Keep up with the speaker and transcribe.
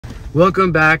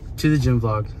Welcome back to the gym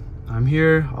vlog. I'm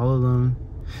here all alone.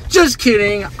 Just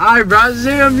kidding, I brought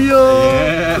Zamual!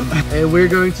 Yeah. And we're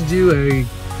going to do a...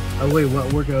 Oh wait,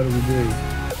 what workout are we doing?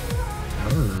 I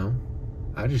don't know.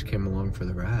 I just came along for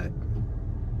the ride.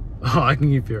 Oh, I can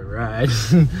give you a ride.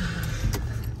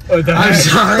 Oh, I'm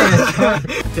sorry.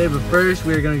 Okay, but first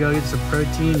we're gonna go get some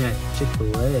protein at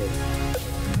Chick-fil-A.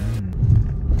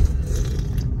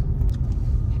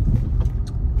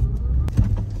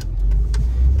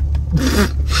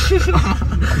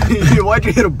 Why'd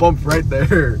you hit a bump right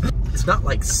there? It's not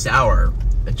like sour.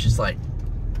 It's just like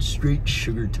straight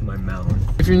sugar to my mouth.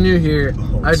 If you're new here,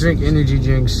 I drink energy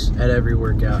drinks at every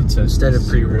workout instead of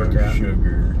pre-workout.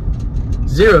 Sugar.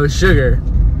 Zero sugar.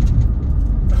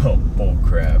 Oh, bull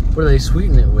crap. What do they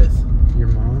sweeten it with? Your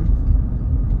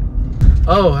mom?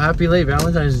 Oh, happy late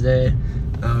Valentine's Day.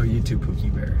 Oh, you too,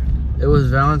 Pookie Bear. It was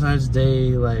Valentine's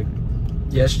Day like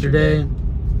yesterday.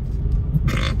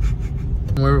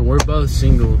 We're both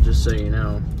single, just so you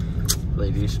know,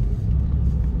 ladies.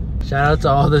 Shout out to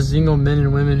all the single men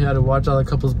and women who had to watch all the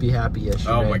couples be happy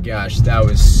yesterday. Oh my gosh, that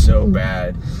was so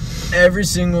bad. Every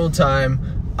single time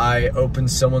I open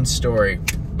someone's story,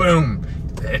 boom,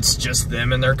 it's just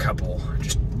them and their couple.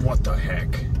 Just what the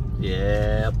heck?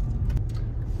 Yep.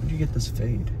 Where'd you get this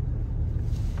fade?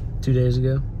 2 days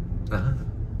ago.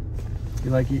 You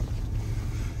like it?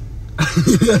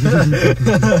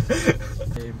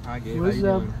 Hey, hi Gabe, What's how you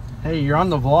up? doing? Hey, you're on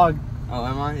the vlog. Oh,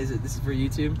 am I? This is for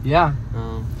YouTube? Yeah.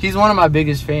 He's one of my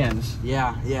biggest fans.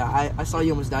 Yeah. I saw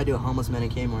you almost die to a homeless man in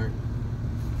Kmart.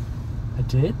 I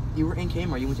did? You were in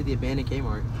Kmart. You went to the abandoned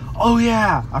Kmart. Oh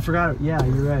yeah, I forgot. Yeah,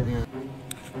 you're right. Yeah.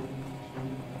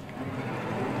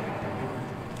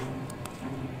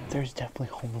 There's definitely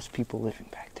homeless people living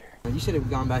back there. You should have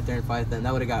gone back there and fight them.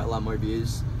 That would have got a lot more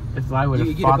views. If I would have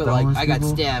You fought could the have put homeless like, I got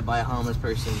people, stabbed by a homeless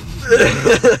person.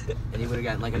 And he would have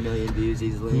gotten like 1 million views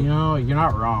easily. you know, you're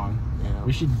not wrong. Yeah.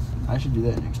 I should do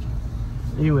that next time.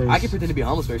 Anyways. I can pretend to be a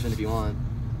homeless person if you want.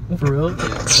 For real? Yeah.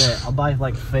 Okay, I'll buy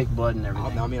like fake blood and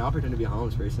everything. I'll pretend to be a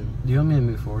homeless person. Do you want me to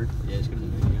move forward? Yeah, it's gonna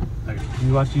be Okay.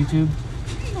 You watch YouTube?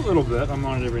 A little bit. I'm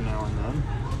on it every now and then.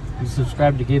 You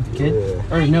subscribe to Gabe the Kid?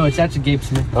 Yeah. Or no, it's actually Gabe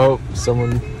Smith. Oh,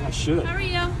 someone. I should. How are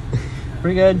you?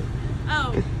 Pretty good.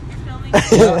 Oh, filming?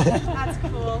 That's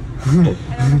cool.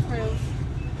 I don't approve.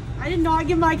 I did not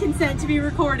give my consent to be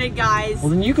recorded, guys. Well,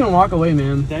 then you can walk away,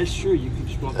 man. That's true. You can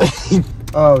just walk.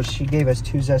 Oh, she gave us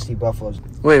 2 zesty buffaloes.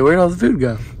 Wait, where'd all the food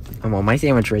go? well, my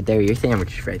sandwich right there. Your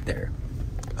sandwich is right there.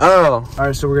 Oh.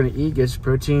 Alright, so we're gonna eat, get some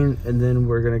protein, and then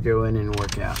we're gonna go in and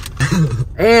work out.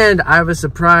 And I have a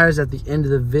surprise at the end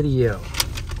of the video.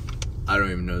 I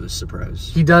don't even know this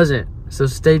surprise. He doesn't, so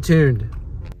stay tuned.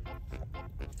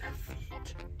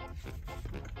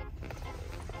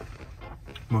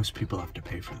 Most people have to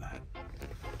pay for that.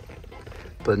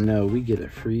 But no, we get a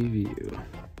free view.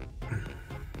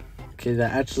 Okay,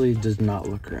 that actually does not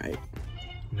look right.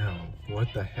 No, what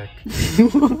the heck?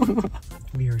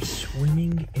 We are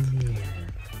swimming in the air.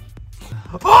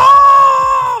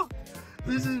 Oh!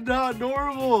 This is not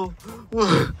normal.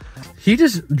 He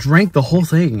just drank the whole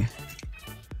thing.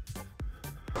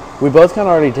 We both kind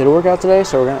of already did a workout today,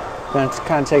 so we're gonna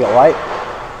kind of take it light.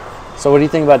 So what do you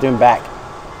think about doing back?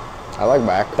 I like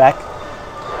back. Back?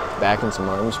 Back and some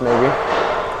arms, maybe.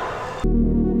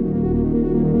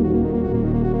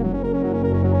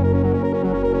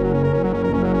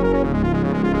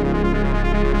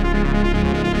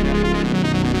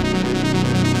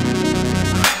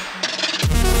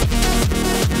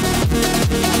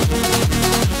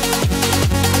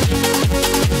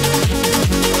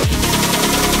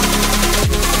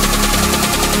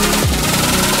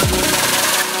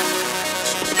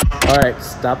 All right,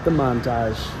 stop the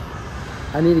montage.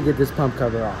 I need to get this pump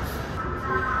cover off.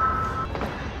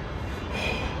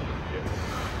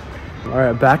 All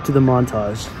right, back to the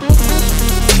montage.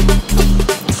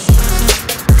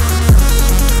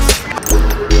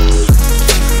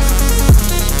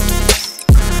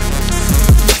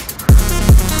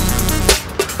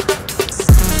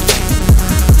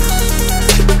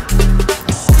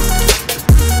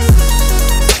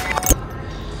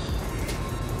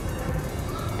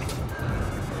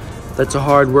 That's a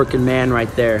hard-working man right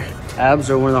there.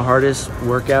 Abs are one of the hardest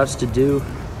workouts to do.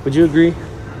 Would you agree?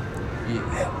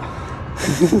 Yeah.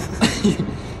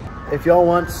 If y'all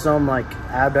want some like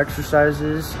ab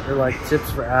exercises or like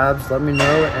tips for abs, let me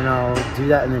know and I'll do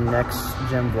that in the next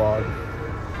gym vlog.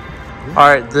 All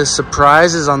right, the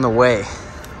surprise is on the way.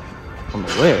 On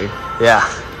the way? Yeah.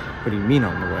 What do you mean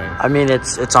on the way? I mean,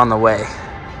 it's on the way.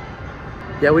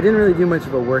 Yeah, we didn't really do much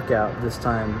of a workout this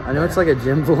time. I know it's like a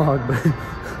gym vlog, but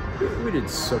We did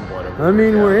somewhat of a I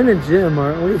mean, workout. we're in a gym,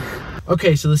 aren't we?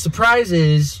 Okay, so the surprise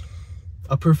is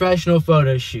a professional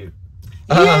photo shoot.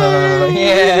 Oh,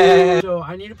 yeah. So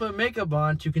I need to put makeup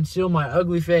on to conceal my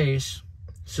ugly face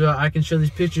so I can show these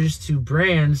pictures to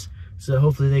brands so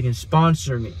hopefully they can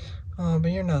sponsor me. Oh,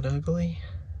 but you're not ugly.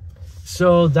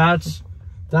 So that's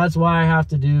why I have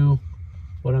to do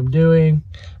what I'm doing.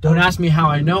 Don't ask me how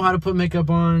I know how to put makeup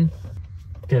on.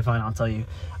 Okay, fine, I'll tell you.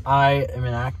 I am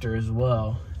an actor as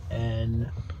well,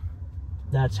 and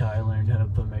that's how I learned how to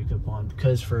put makeup on.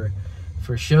 Because for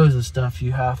shows and stuff,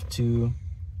 you have to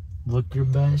look your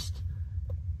best,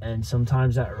 and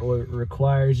sometimes that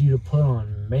requires you to put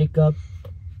on makeup.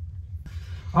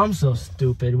 I'm so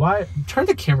stupid. Why? Turn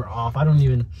the camera off. I don't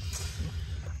even...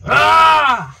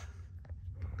 Ah!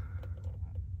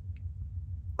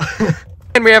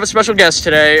 And we have a special guest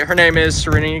today. Her name is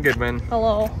Serenity Goodman.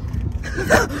 Hello.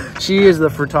 She is the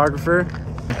photographer.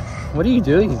 What are you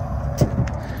doing?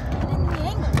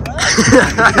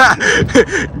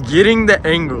 Getting the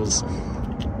angles.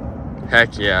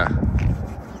 Heck yeah.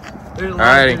 There's a lot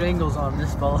Alrighty. of good angles on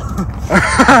this ball. For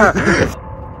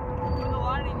the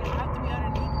lighting, you have to be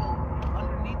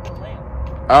underneath the lamp.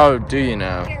 Oh, do you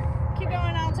now? Here, keep going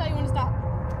and I'll tell you when to stop.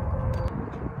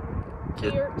 To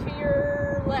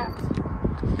your left.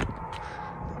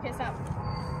 Okay, stop.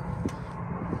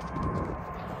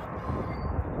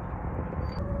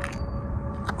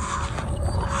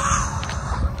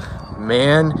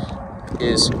 Man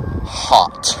is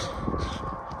hot.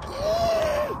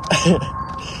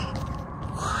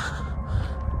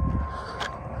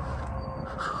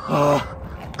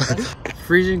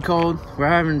 Freezing cold. We're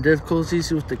having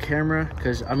difficulties with the camera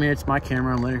because I mean it's my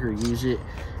camera. I'm letting her use it,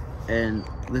 and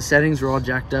the settings are all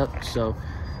jacked up. So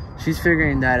she's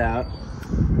figuring that out.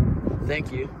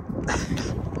 Thank you.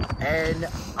 And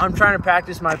I'm trying to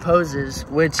practice my poses,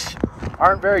 which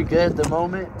aren't very good at the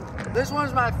moment. This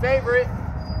one's my favorite.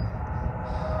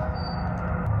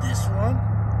 This one.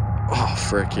 Oh,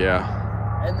 frick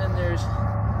yeah. And then there's...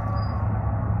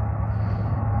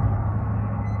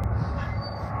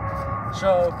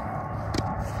 So,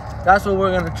 that's what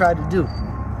we're gonna try to do.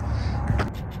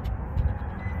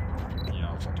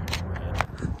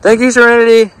 Thank you,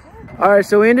 Serenity. All right,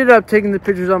 so we ended up taking the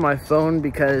pictures on my phone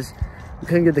because we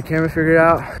couldn't get the camera figured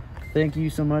out. Thank you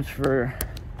so much for...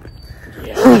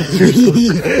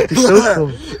 so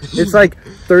cool. It's like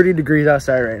 30 degrees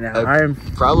outside right now.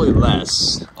 Probably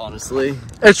less, honestly.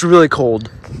 It's really cold.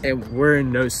 And we're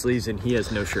in no sleeves and he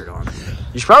has no shirt on.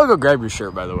 You should probably go grab your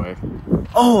shirt, by the way.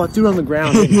 Oh, I threw it on the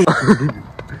ground.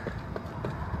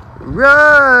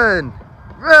 Run!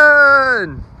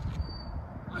 Run!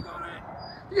 I got it.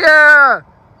 Yeah!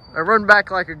 I run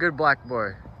back like a good black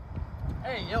boy.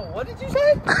 Hey, yo, what did you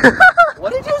say?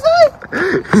 What did you say?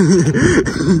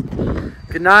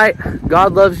 Good night.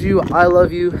 God loves you. I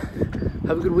love you.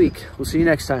 Have a good week. We'll see you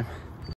next time.